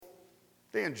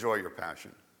they enjoy your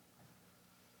passion.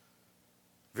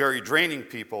 Very draining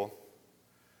people,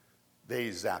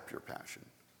 they zap your passion.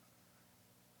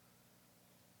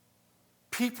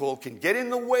 People can get in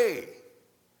the way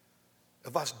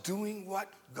of us doing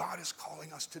what God is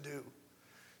calling us to do.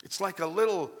 It's like I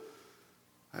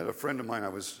had a friend of mine, I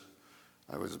was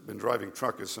been driving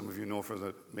truck, as some of you know,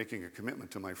 making a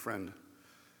commitment to my friend.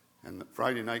 And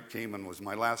Friday night came and was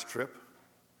my last trip.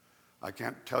 I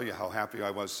can't tell you how happy I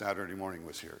was Saturday morning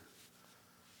was here.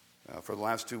 For the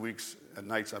last 2 weeks at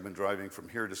nights, I've been driving from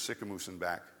here to Sicamous and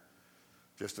back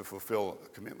just to fulfill a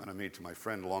commitment I made to my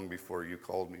friend long before you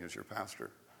called me as your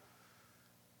pastor.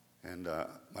 And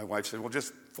my wife said, well,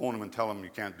 just phone him and tell him you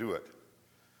can't do it.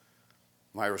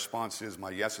 My response is, my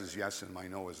yes is yes and my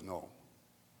no is no.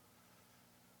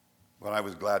 But I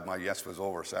was glad my yes was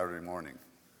over Saturday morning.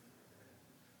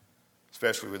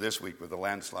 Especially with this week, with the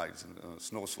landslides and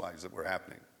snow slides that were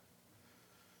happening.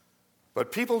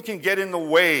 But people can get in the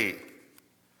way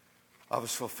of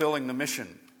us fulfilling the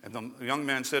mission. And the young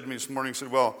man said to me this morning, he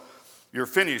said, well, you're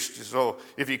finished, so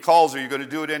if he calls, are you going to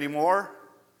do it anymore?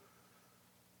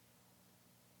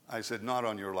 I said, not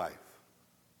on your life.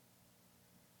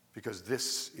 Because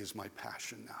this is my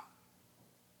passion now.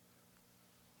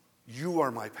 You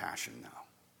are my passion now.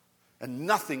 And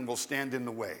nothing will stand in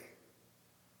the way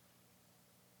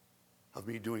of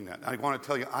me doing that. I want to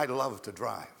tell you, I love to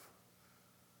drive.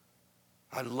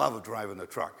 I love driving a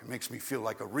truck. It makes me feel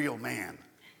like a real man.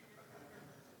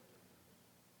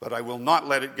 But I will not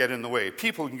let it get in the way.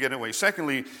 People can get in the way.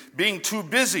 Secondly, being too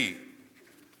busy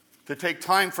to take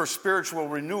time for spiritual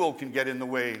renewal can get in the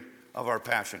way of our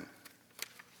passion.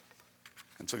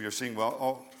 And so you're seeing,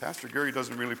 well, Pastor Gary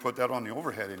doesn't really put that on the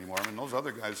overhead anymore. I mean, those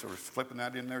other guys are flipping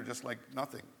that in there just like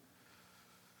nothing.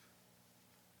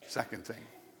 Second thing,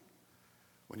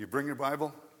 when you bring your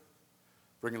Bible,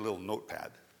 bring a little notepad.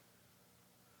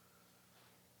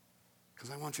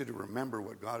 Because I want you to remember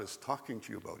what God is talking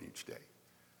to you about each day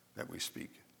that we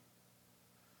speak.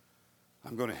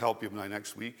 I'm going to help you by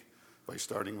next week by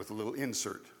starting with a little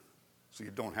insert so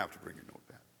you don't have to bring your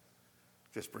notepad.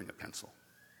 Just bring a pencil.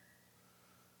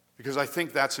 Because I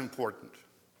think that's important.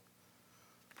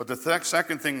 But the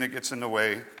second thing that gets in the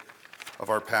way of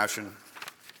our passion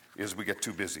is we get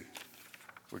too busy.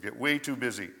 We get way too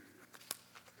busy.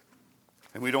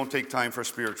 And we don't take time for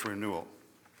spiritual renewal.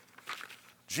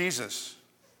 Jesus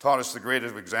taught us the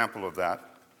greatest example of that.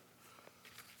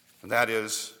 And that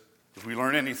is, if we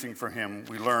learn anything from him,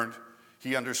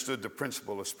 he understood the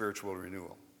principle of spiritual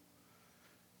renewal.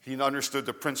 He understood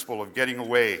the principle of getting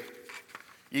away,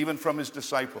 even from his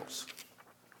disciples,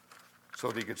 so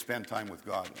that he could spend time with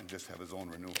God and just have his own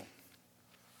renewal.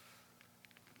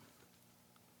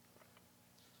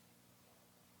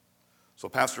 So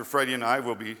Pastor Freddie and I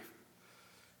will be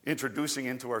introducing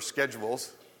into our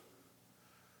schedules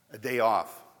a day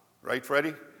off. Right,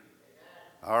 Freddie?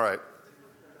 All right.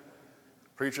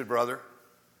 Preach it, brother.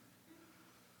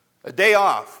 A day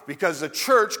off, because the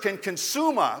church can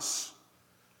consume us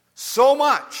so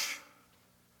much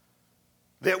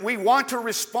that we want to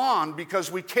respond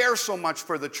because we care so much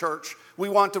for the church. We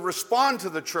want to respond to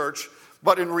the church,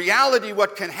 but in reality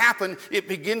what can happen, it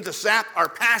begins to sap our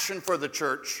passion for the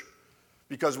church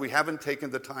because we haven't taken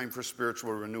the time for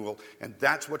spiritual renewal, and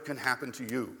that's what can happen to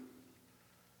you.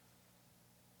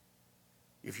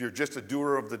 If you're just a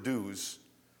doer of the do's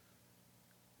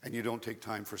and you don't take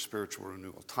time for spiritual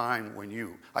renewal.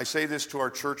 I say this to our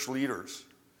church leaders.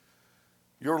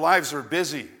 Your lives are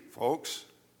busy, folks.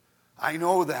 I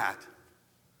know that.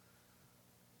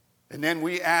 And then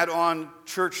we add on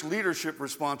church leadership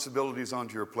responsibilities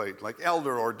onto your plate, like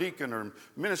elder or deacon or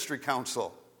ministry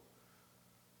council.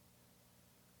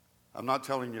 I'm not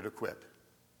telling you to quit.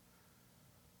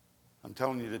 I'm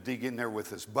telling you to dig in there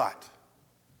with us, but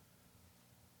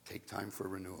take time for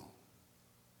renewal.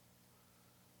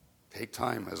 Take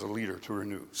time as a leader to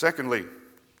renew. Secondly,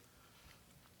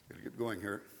 gotta get going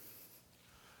here.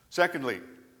 Secondly,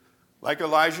 like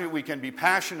Elijah, we can be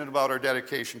passionate about our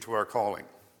dedication to our calling.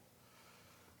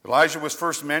 Elijah was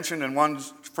first mentioned in 1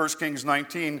 Kings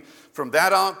 19. From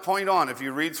that point on, if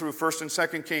you read through 1 and 2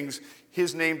 Kings,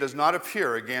 his name does not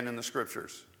appear again in the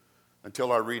scriptures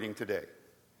until our reading today.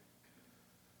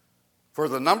 For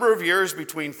the number of years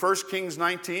between 1 Kings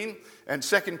 19 and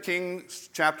 2 Kings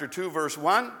chapter 2, verse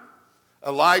 1,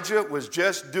 Elijah was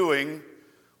just doing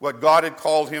what God had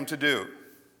called him to do.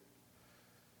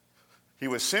 He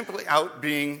was simply out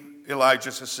being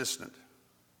Elijah's assistant.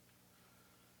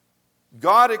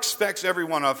 God expects every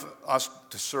one of us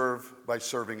to serve by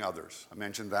serving others. I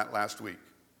mentioned that last week.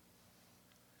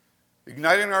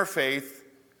 Igniting our faith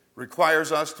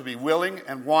requires us to be willing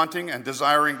and wanting and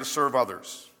desiring to serve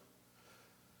others.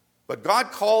 But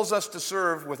God calls us to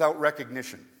serve without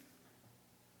recognition.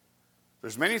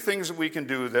 There's many things that we can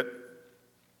do that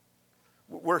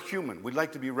we're human. We'd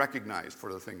like to be recognized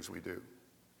for the things we do.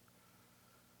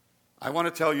 I want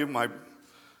to tell you, my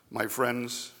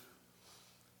friends,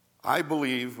 I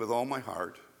believe with all my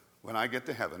heart when I get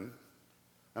to heaven,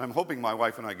 and I'm hoping my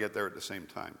wife and I get there at the same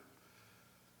time.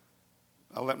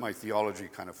 I'll let my theology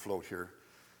kind of float here.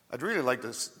 I'd really like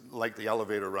the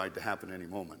elevator ride to happen any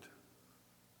moment.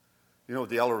 You know what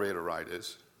the elevator ride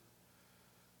is?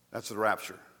 That's the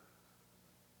rapture.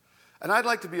 And I'd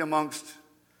like to be amongst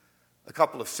a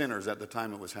couple of sinners at the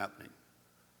time it was happening.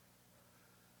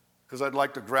 Because I'd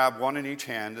like to grab one in each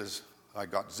hand as I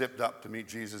got zipped up to meet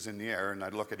Jesus in the air, and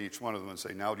I'd look at each one of them and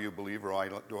say, now do you believe or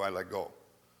do I let go?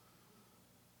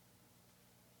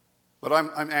 But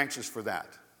I'm anxious for that,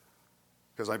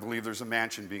 because I believe there's a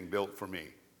mansion being built for me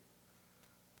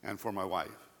and for my wife.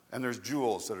 And there's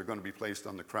jewels that are going to be placed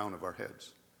on the crown of our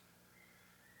heads.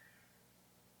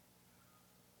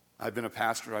 I've been a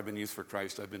pastor, I've been Youth for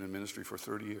Christ, I've been in ministry for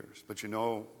 30 years. But you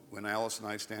know, when Alice and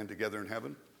I stand together in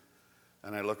heaven,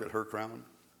 and I look at her crown,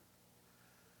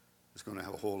 it's going to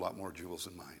have a whole lot more jewels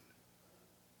than mine.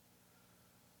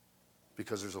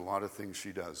 Because there's a lot of things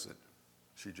she does that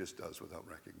she just does without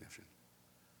recognition.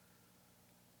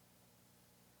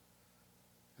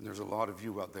 And there's a lot of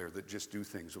you out there that just do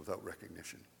things without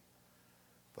recognition.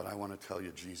 But I want to tell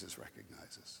you, Jesus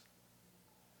recognizes.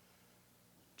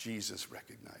 Jesus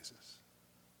recognizes.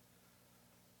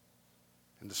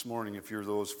 And this morning, if you're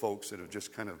those folks that have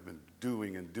just kind of been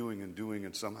doing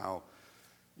and somehow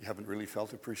you haven't really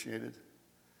felt appreciated,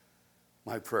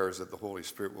 my prayer is that the Holy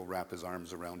Spirit will wrap his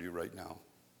arms around you right now.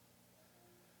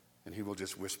 And he will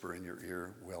just whisper in your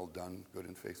ear, well done, good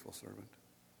and faithful servant.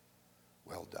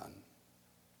 Well done.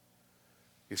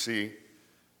 You see,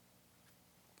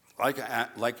 like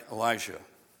Elijah,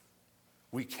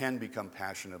 we can become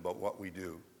passionate about what we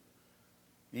do,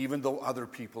 even though other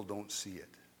people don't see it.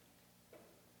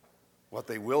 What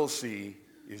they will see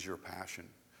is your passion.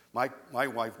 My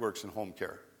wife works in home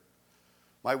care.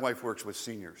 My wife works with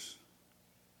seniors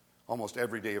almost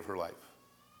every day of her life.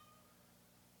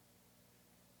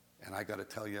 And I got to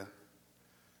tell you,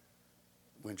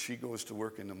 when she goes to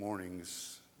work in the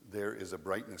mornings, there is a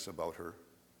brightness about her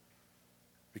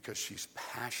because she's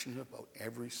passionate about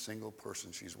every single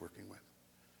person she's working with.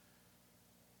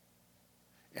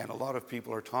 And a lot of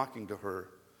people are talking to her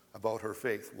about her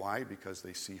faith. Why? Because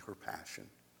they see her passion.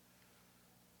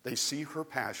 They see her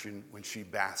passion when she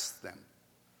baths them.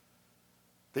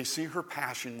 They see her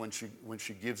passion when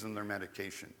she gives them their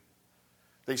medication.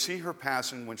 They see her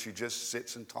passion when she just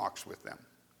sits and talks with them.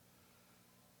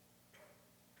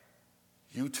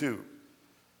 You too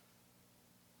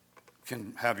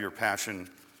can have your passion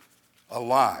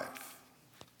alive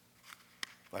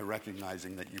by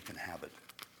recognizing that you can have it.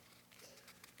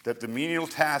 That the menial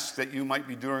tasks that you might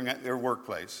be doing at your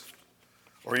workplace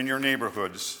or in your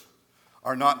neighborhoods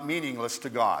are not meaningless to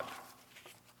God.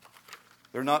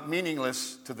 They're not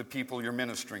meaningless to the people you're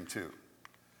ministering to.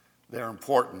 They're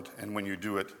important, and when you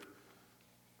do it,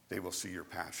 they will see your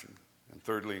passion. And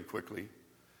thirdly and quickly,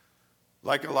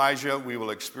 like Elijah, we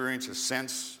will experience a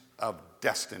sense of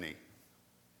destiny.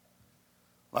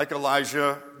 Like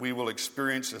Elijah, we will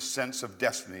experience a sense of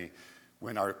destiny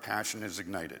when our passion is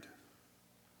ignited.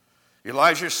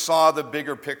 Elijah saw the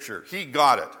bigger picture. He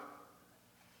got it.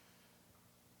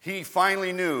 He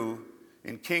finally knew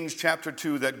in Kings chapter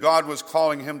 2 that God was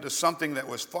calling him to something that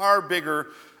was far bigger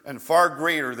and far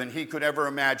greater than he could ever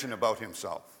imagine about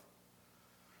himself.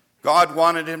 God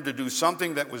wanted him to do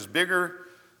something that was bigger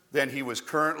than he was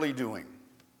currently doing.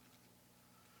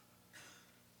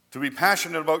 To be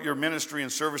passionate about your ministry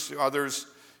and service to others,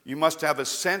 you must have a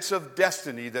sense of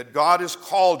destiny that God has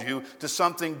called you to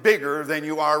something bigger than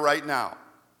you are right now.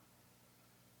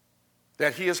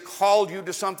 That he has called you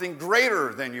to something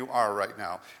greater than you are right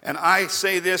now. And I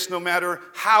say this no matter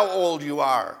how old you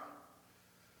are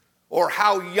or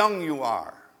how young you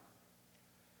are.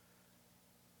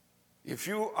 If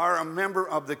you are a member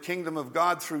of the kingdom of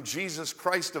God through Jesus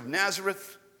Christ of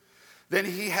Nazareth, then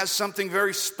he has something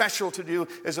very special to do.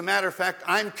 As a matter of fact,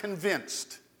 I'm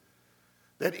convinced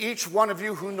that each one of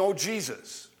you who know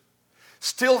Jesus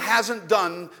still hasn't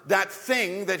done that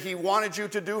thing that he wanted you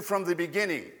to do from the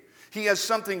beginning. He has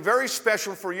something very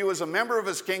special for you as a member of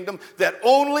his kingdom that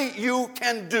only you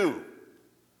can do.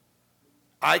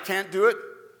 I can't do it.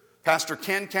 Pastor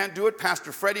Ken can't do it.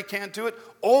 Pastor Freddie can't do it.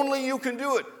 Only you can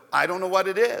do it. I don't know what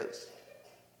it is.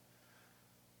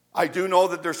 I do know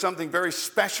that there's something very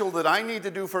special that I need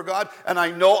to do for God, and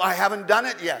I know I haven't done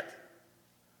it yet.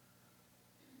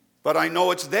 But I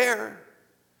know it's there.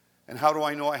 And how do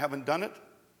I know I haven't done it?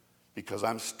 Because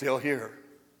I'm still here.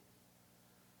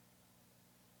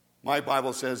 My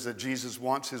Bible says that Jesus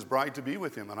wants his bride to be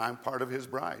with him, and I'm part of his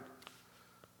bride.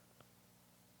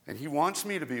 And he wants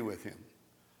me to be with him.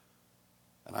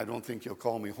 And I don't think he'll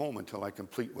call me home until I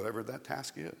complete whatever that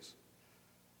task is.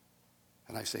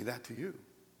 And I say that to you.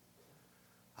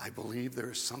 I believe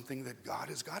there is something that God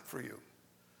has got for you.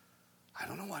 I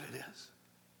don't know what it is.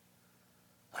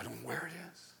 I don't know where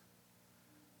it is.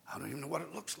 I don't even know what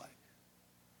it looks like.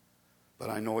 But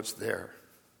I know it's there.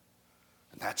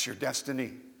 And that's your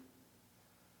destiny.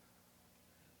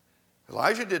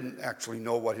 Elijah didn't actually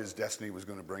know what his destiny was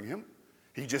going to bring him.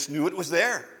 He just knew it was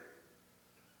there.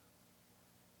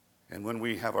 And when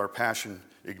we have our passion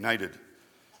ignited,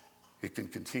 it can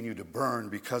continue to burn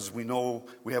because we know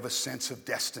we have a sense of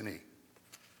destiny.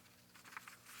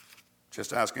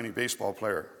 Just ask any baseball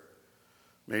player,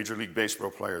 Major League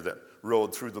Baseball player that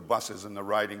rode through the buses and the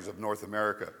ridings of North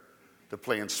America to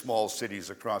play in small cities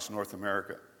across North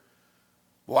America.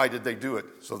 Why did they do it?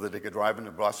 So that they could drive in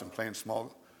the bus and play in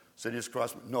small cities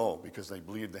across? No, because they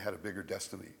believed they had a bigger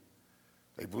destiny.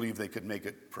 They believed they could make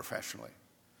it professionally.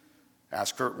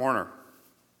 Ask Kurt Warner.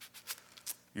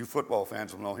 You football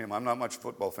fans will know him. I'm not much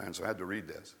football fan, so I had to read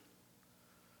this.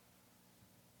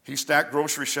 He stacked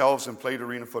grocery shelves and played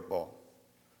arena football.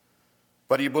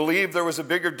 But he believed there was a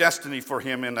bigger destiny for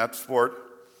him in that sport.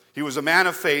 He was a man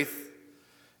of faith,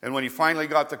 and when he finally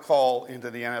got the call into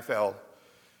the NFL,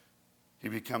 he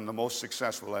became the most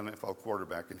successful NFL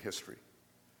quarterback in history.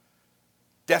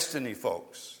 Destiny,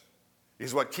 folks,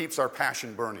 is what keeps our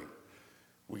passion burning.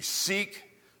 We seek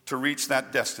to reach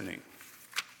that destiny.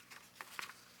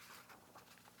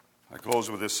 I close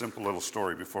with this simple little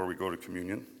story before we go to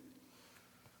communion.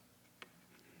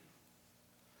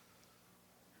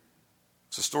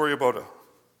 It's a story about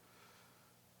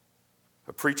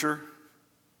a preacher,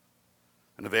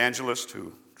 an evangelist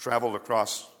who traveled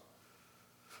across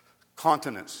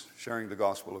continents sharing the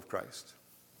gospel of Christ.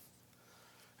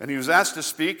 And he was asked to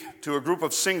speak to a group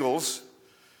of singles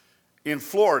in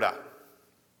Florida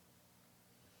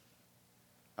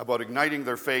about igniting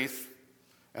their faith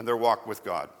and their walk with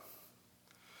God.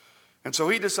 And so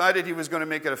he decided he was going to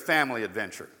make it a family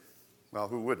adventure. Well,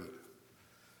 who wouldn't?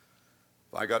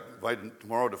 If I got invited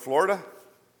tomorrow to Florida,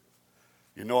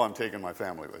 you know I'm taking my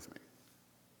family with me.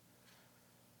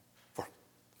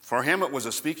 For him, it was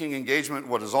a speaking engagement,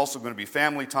 what is also going to be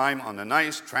family time on the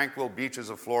nice, tranquil beaches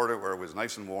of Florida where it was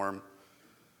nice and warm,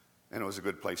 and it was a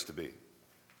good place to be.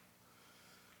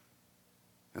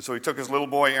 And so he took his little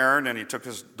boy, Aaron, and he took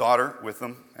his daughter with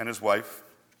him and his wife.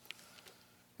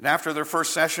 And after their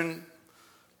first session,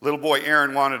 little boy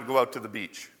Aaron wanted to go out to the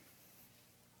beach.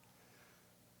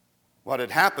 What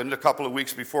had happened a couple of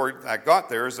weeks before I got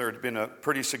there is there had been a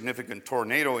pretty significant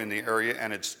tornado in the area,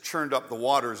 and it's churned up the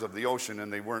waters of the ocean,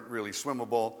 and they weren't really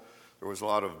swimmable. There was a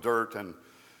lot of dirt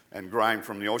and grime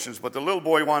from the oceans, but the little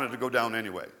boy wanted to go down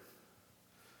anyway.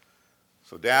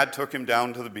 So Dad took him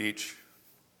down to the beach,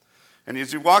 and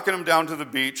as he was walking him down to the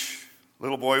beach,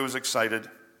 little boy was excited,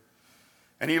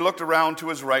 and he looked around to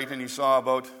his right, and he saw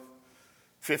about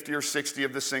 50 or 60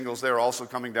 of the singles there also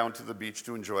coming down to the beach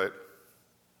to enjoy it.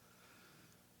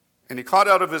 And he caught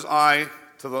out of his eye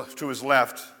to his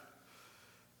left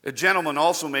a gentleman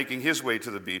also making his way to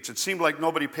the beach. It seemed like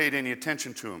nobody paid any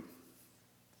attention to him.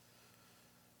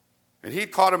 And he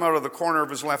caught him out of the corner of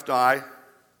his left eye,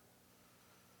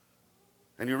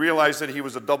 and he realized that he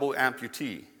was a double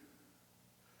amputee.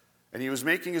 And he was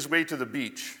making his way to the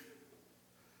beach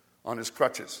on his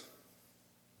crutches.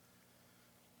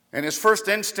 And his first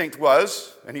instinct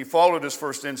was, and he followed his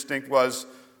first instinct was,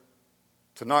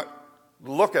 to not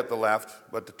look at the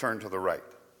left, but to turn to the right.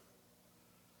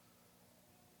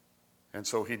 And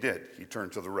so he did. He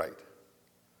turned to the right.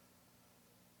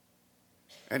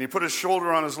 And he put his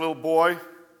shoulder on his little boy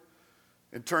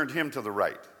and turned him to the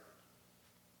right.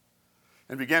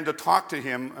 And began to talk to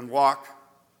him and walk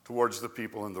towards the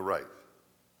people in the right.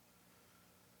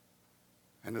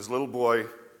 And his little boy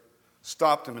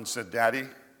stopped him and said, "Daddy,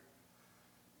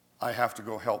 I have to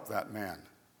go help that man."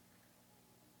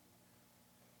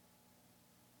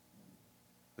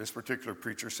 This particular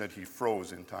preacher said he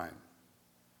froze in time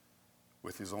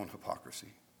with his own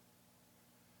hypocrisy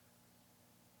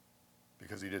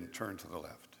because he didn't turn to the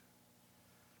left.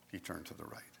 He turned to the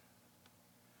right.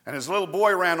 And his little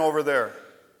boy ran over there,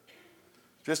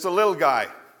 just a little guy.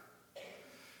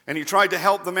 And he tried to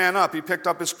help the man up. He picked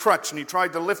up his crutch and he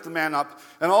tried to lift the man up.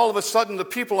 And all of a sudden, the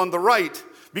people on the right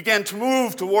began to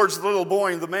move towards the little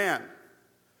boy and the man.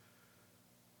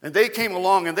 And they came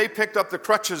along and they picked up the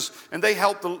crutches and they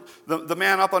helped the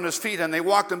man up on his feet and they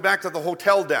walked him back to the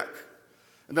hotel deck.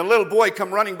 And the little boy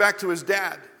come running back to his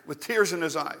dad with tears in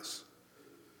his eyes.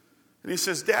 And he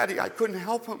says, "Daddy, I couldn't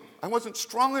help him. I wasn't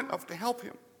strong enough to help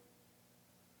him."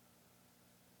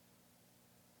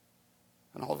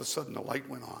 And all of a sudden the light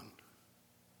went on.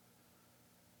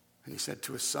 And he said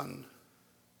to his son,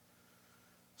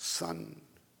 "Son,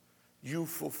 you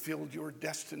fulfilled your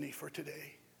destiny for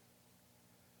today.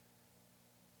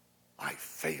 I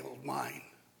failed mine,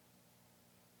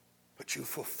 but you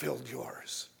fulfilled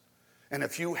yours. And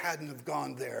if you hadn't have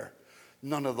gone there,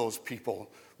 none of those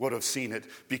people would have seen it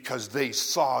because they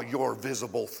saw your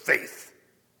visible faith."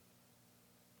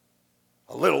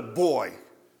 A little boy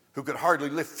who could hardly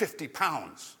lift 50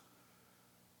 pounds,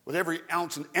 with every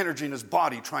ounce and energy in his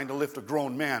body trying to lift a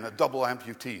grown man, a double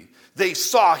amputee. They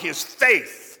saw his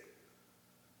faith,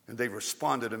 and they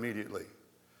responded immediately.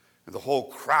 And the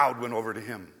whole crowd went over to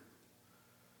him,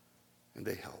 and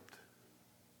they helped.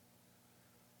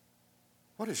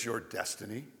 What is your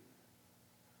destiny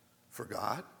for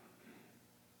God?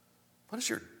 What is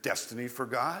your destiny for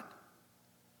God?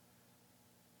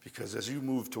 Because as you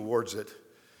move towards it,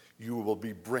 you will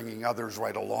be bringing others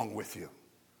right along with you.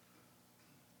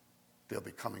 They'll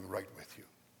be coming right with you.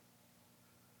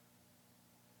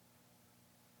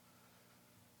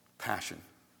 Passion.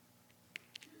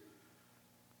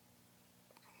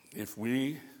 If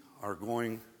we are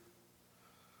going to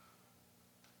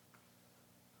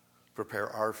prepare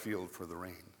our field for the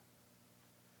rain,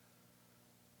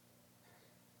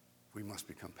 we must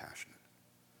become passionate.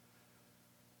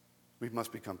 We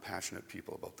must become passionate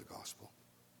people about the gospel.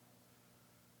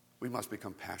 We must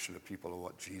become passionate people of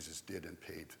what Jesus did and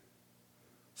paid,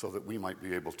 so that we might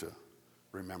be able to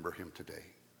remember him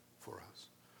today for us.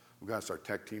 We've got our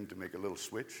tech team to make a little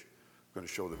switch. I'm going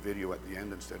to show the video at the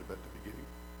end instead of at the beginning.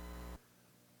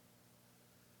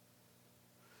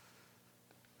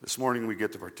 This morning we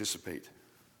get to participate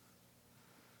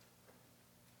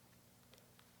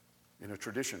in a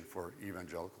tradition for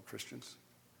evangelical Christians.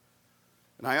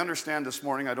 And I understand this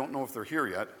morning, I don't know if they're here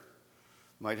yet,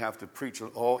 might have to preach.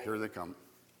 Oh, here they come.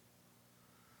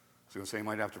 I was going to say, I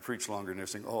might have to preach longer, and they're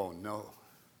saying, "Oh, no.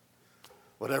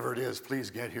 Whatever it is,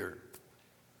 please get here."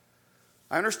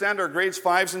 I understand our grades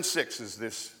 5s and 6s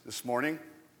this morning.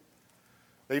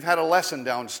 They've had a lesson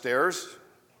downstairs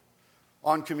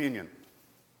on communion,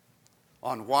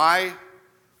 on why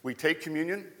we take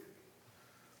communion,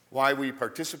 why we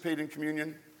participate in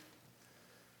communion.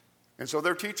 And so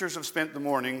their teachers have spent the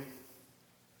morning,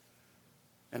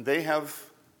 and they have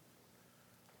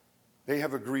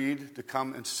agreed to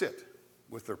come and sit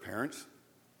with their parents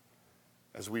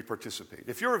as we participate.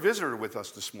 If you're a visitor with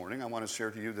us this morning, I want to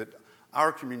share to you that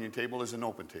our communion table is an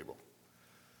open table.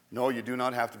 No, you do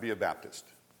not have to be a Baptist.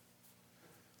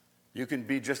 You can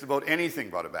be just about anything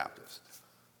but a Baptist.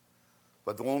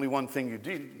 But the only one thing you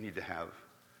do need to have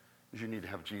is you need to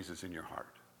have Jesus in your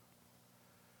heart.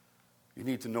 You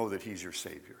need to know that he's your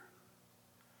Savior.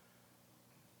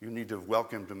 You need to have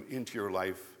welcomed him into your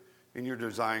life in your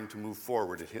desire to move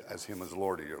forward as him as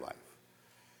Lord of your life.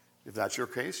 If that's your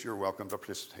case, you're welcome to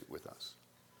participate with us.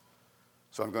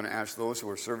 So I'm going to ask those who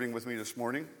are serving with me this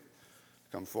morning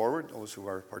to come forward, those who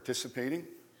are participating,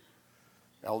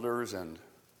 elders and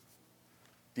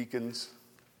deacons.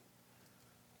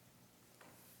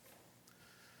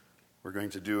 We're going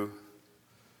to do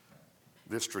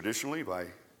this traditionally by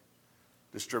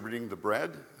distributing the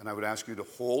bread, and I would ask you to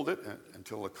hold it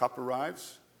until the cup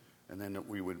arrives, and then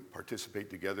we would participate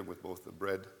together with both the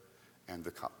bread and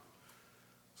the cup.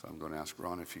 So I'm going to ask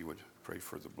Ron if he would pray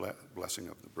for the blessing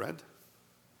of the bread.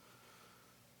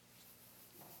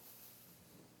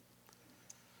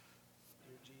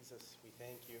 Dear Jesus, we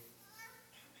thank you.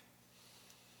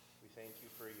 We thank you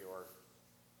for your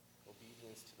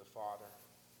obedience to the Father,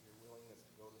 your willingness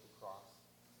to go to the cross,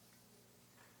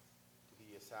 to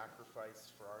be a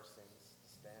sacrifice for our sins, to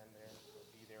stand there,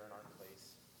 to be there in our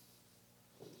place.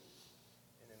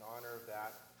 And in honor of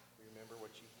that, we remember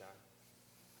what you've done.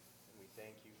 And we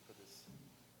thank you for this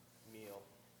meal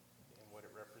and what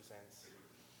it represents,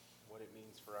 what it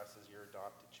means for us as your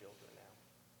adopted children now.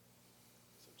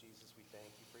 So Jesus, we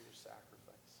thank you for your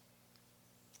sacrifice.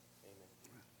 Amen.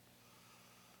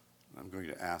 I'm going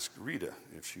to ask Rita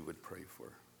if she would pray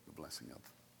for the blessing of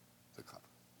the cup.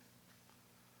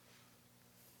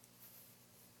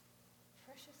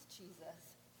 Precious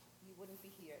Jesus, you wouldn't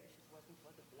be here if it wasn't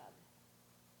for the blood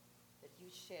that you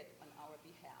shed on our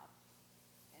behalf.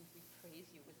 And we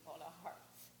praise you with all our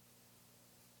hearts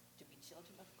to be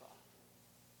children of God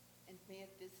And may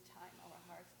at this time our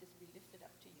hearts just be lifted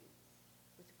up to you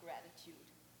with gratitude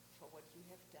for what you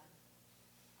have done.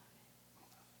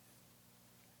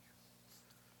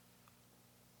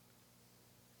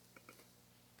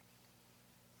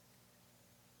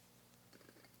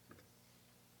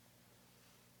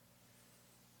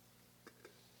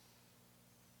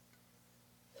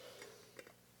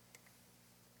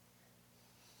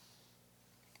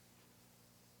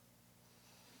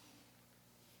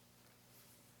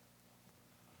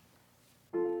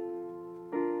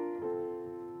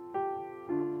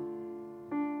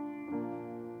 Amen.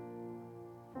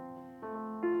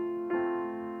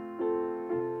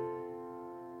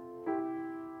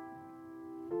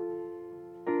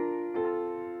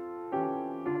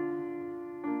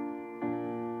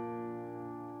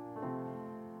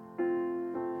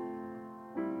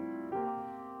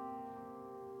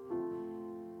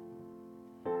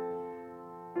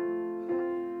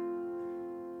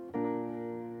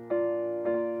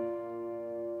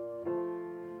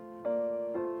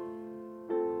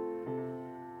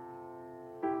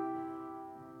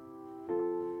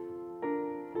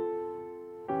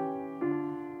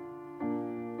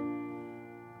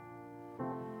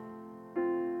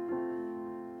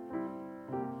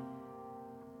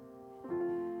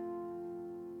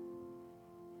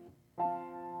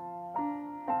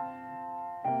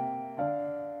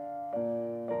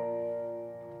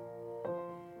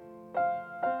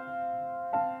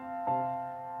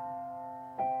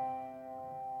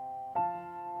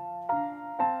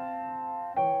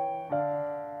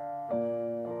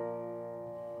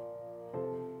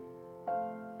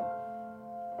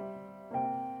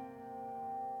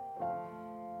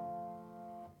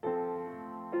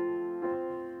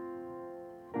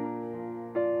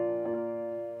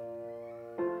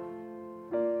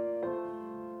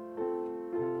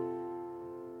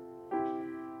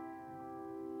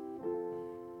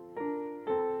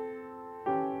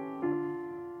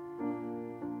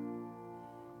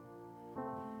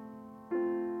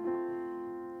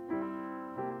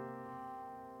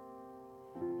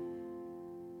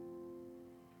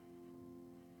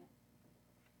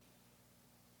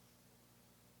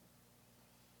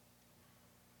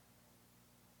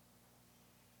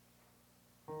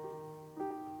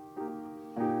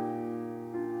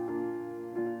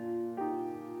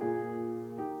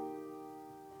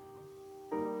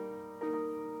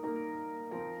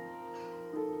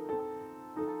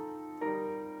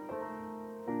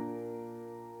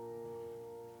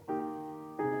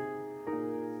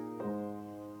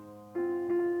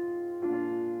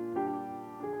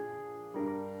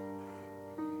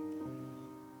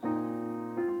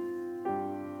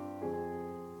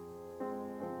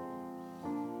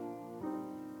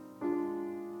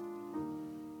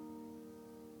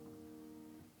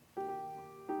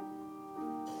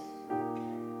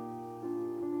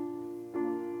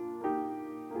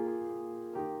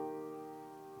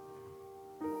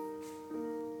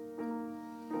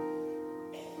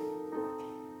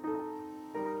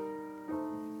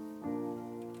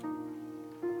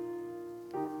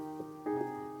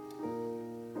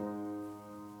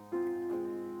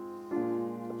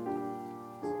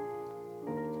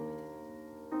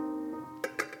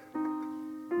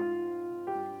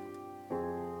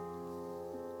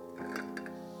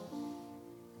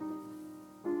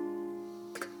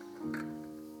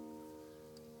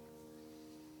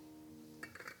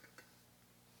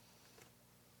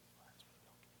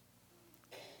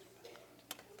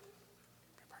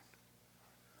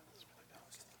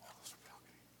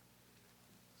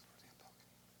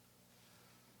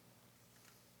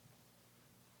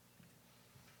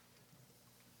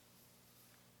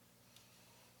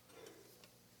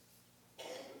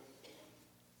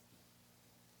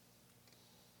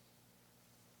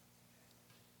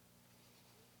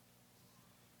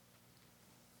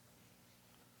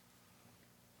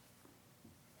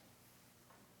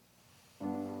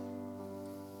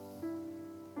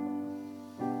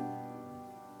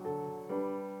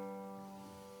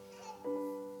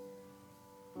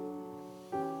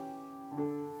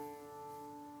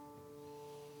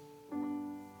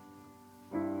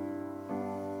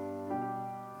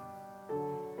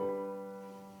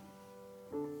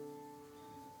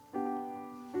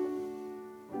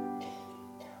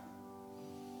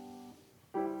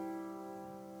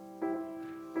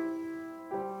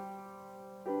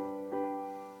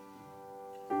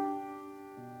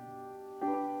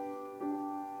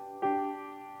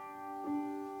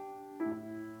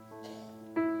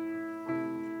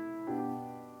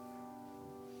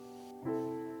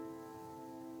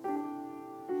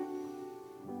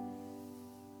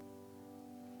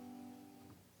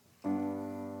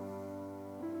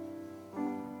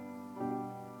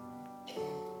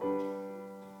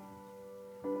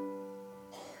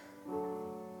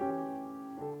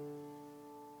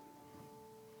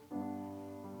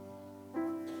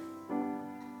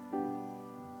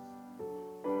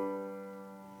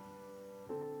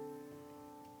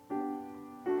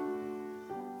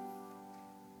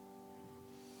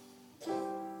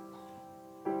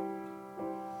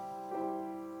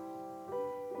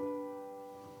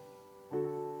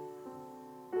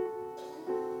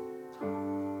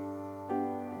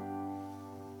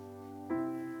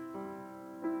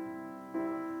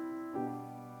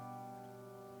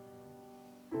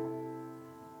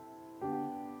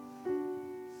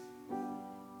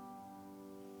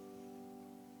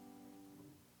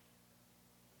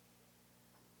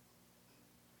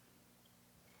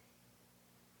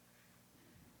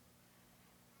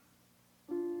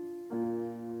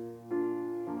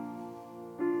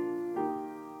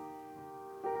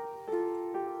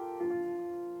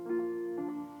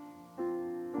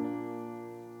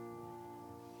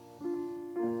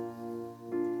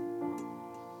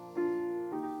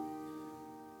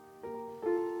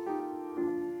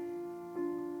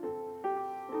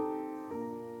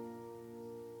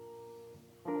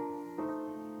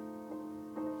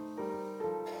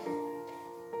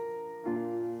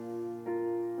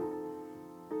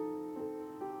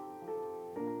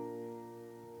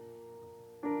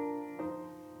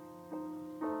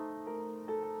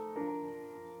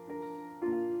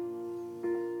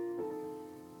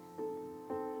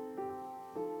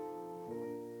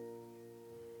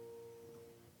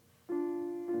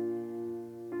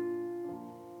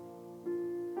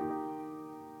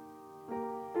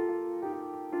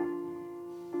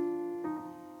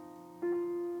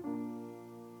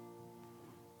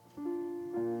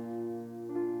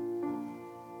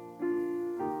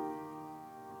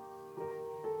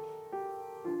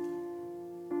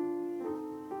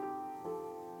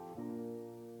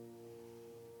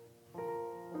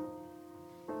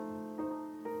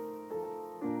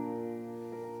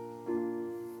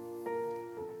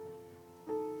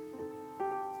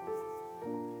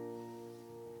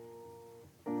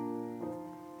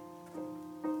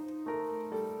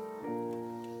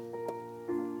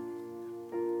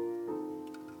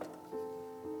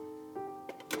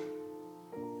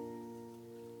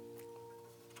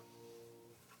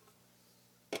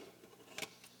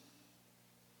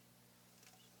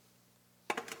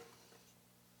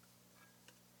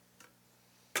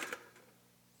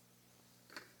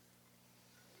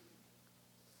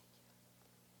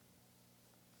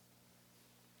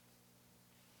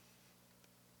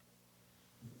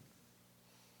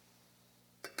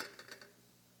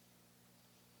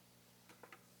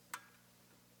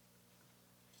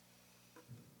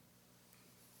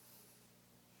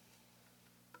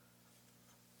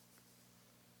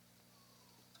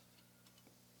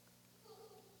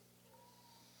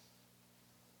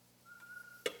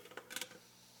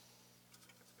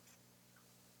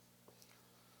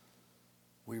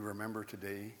 remember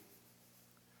today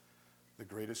the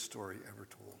greatest story ever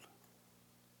told,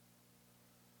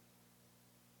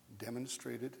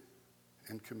 demonstrated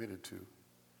and committed to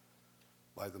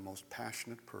by the most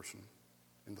passionate person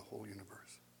in the whole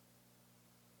universe.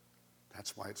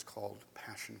 That's why it's called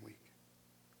Passion Week.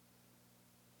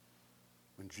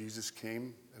 When Jesus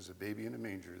came as a baby in a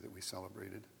manger that we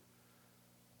celebrated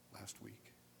last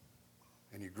week,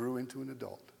 and he grew into an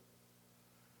adult,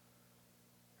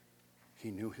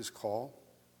 he knew his call.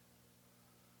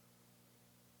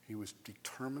 He was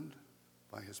determined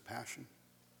by his passion,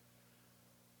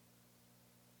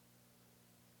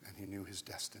 and he knew his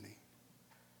destiny.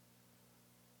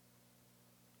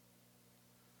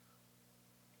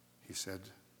 He said,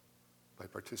 by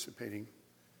participating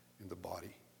in the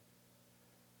body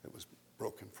that was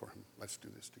broken for him, let's do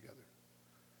this together.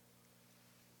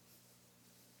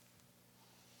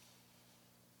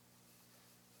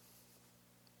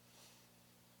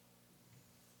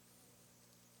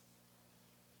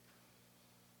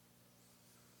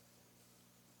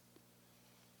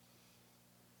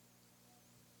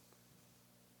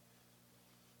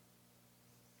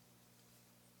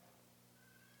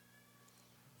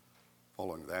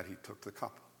 Following that, he took the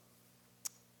cup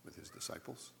with his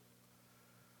disciples,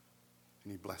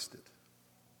 and he blessed it.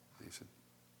 And he said,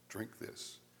 drink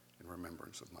this in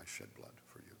remembrance of my shed blood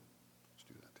for you. Let's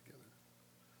do that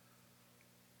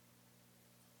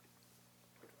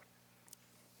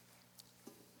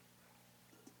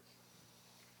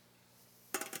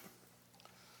together.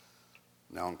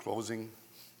 Now, in closing,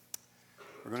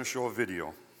 we're going to show a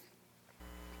video.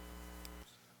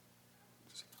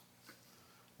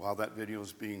 While that video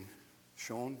is being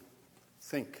shown,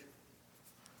 think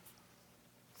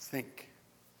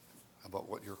about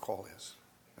what your call is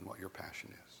and what your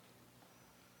passion is.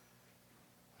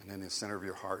 And in the center of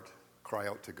your heart, cry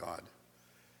out to God,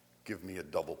 give me a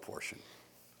double portion.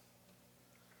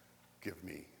 Give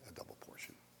me a double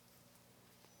portion.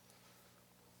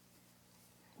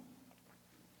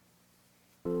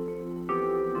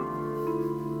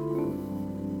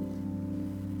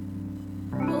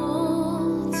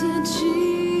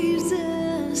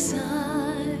 Jesus,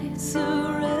 I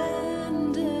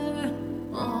surrender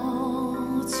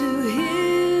all to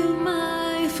him,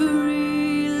 I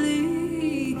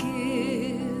freely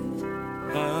give.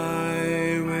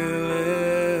 I will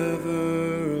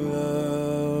ever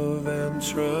love and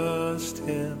trust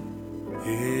him,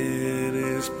 in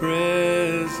his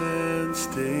presence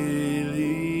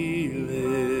daily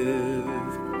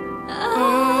live.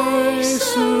 I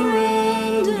surrender.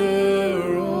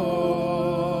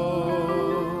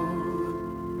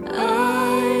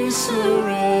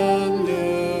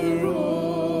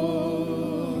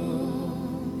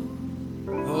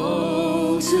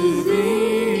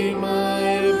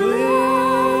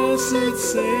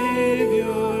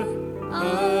 Savior,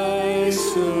 I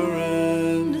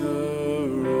surrender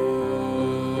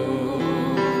all.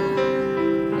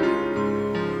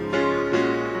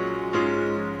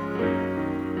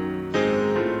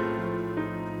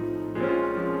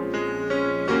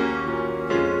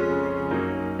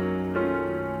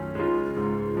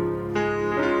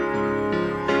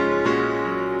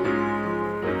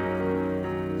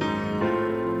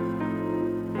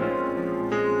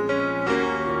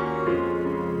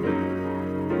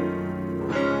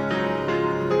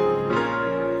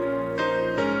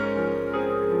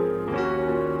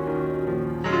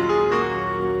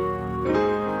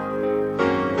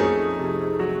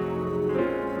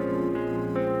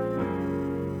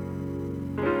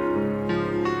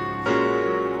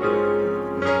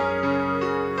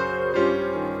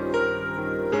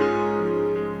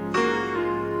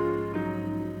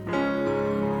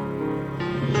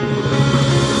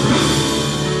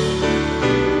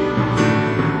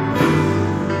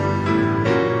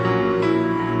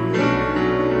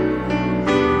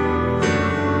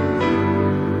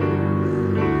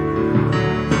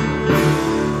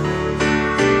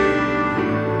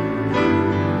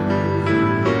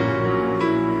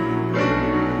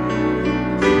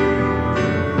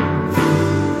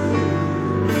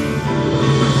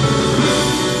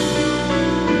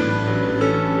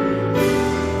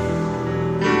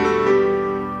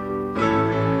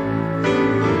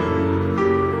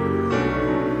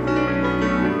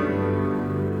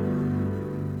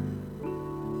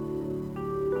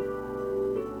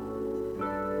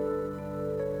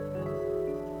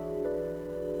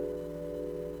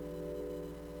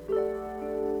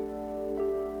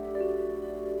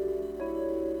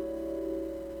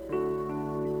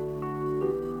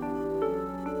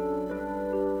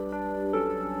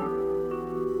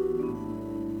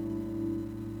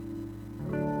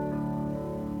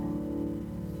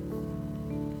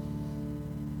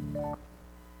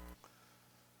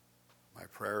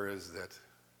 is that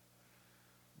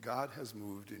God has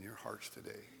moved in your hearts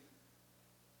today.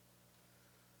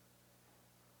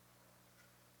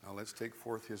 Now let's take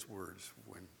forth his words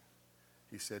when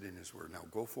he said in his word, now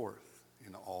go forth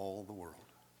in all the world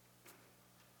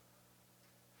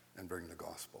and bring the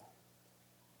gospel.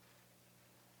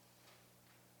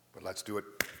 But let's do it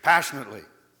passionately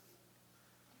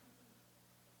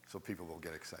so people will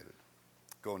get excited.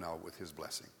 Go now with his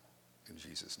blessing in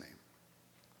Jesus' name.